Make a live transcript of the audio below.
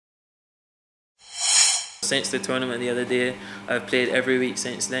since the tournament the other day, I've played every week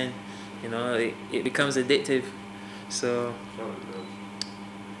since then. You know, it becomes addictive. So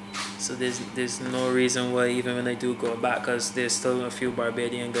there's no reason why, even when I do go back, because there's still a few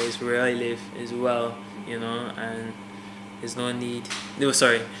Barbadian guys where I live as well, you know, and there's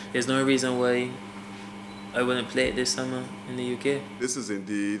no reason why I wouldn't play it this summer in the UK. This is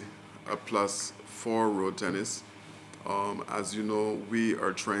indeed a plus for road tennis. As you know, we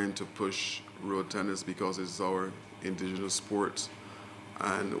are trying to push road tennis because it's our indigenous sport,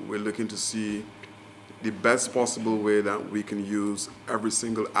 and we're looking to see the best possible way that we can use every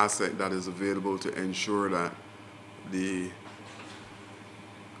single asset that is available to ensure that the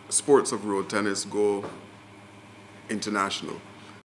sports of road tennis go international.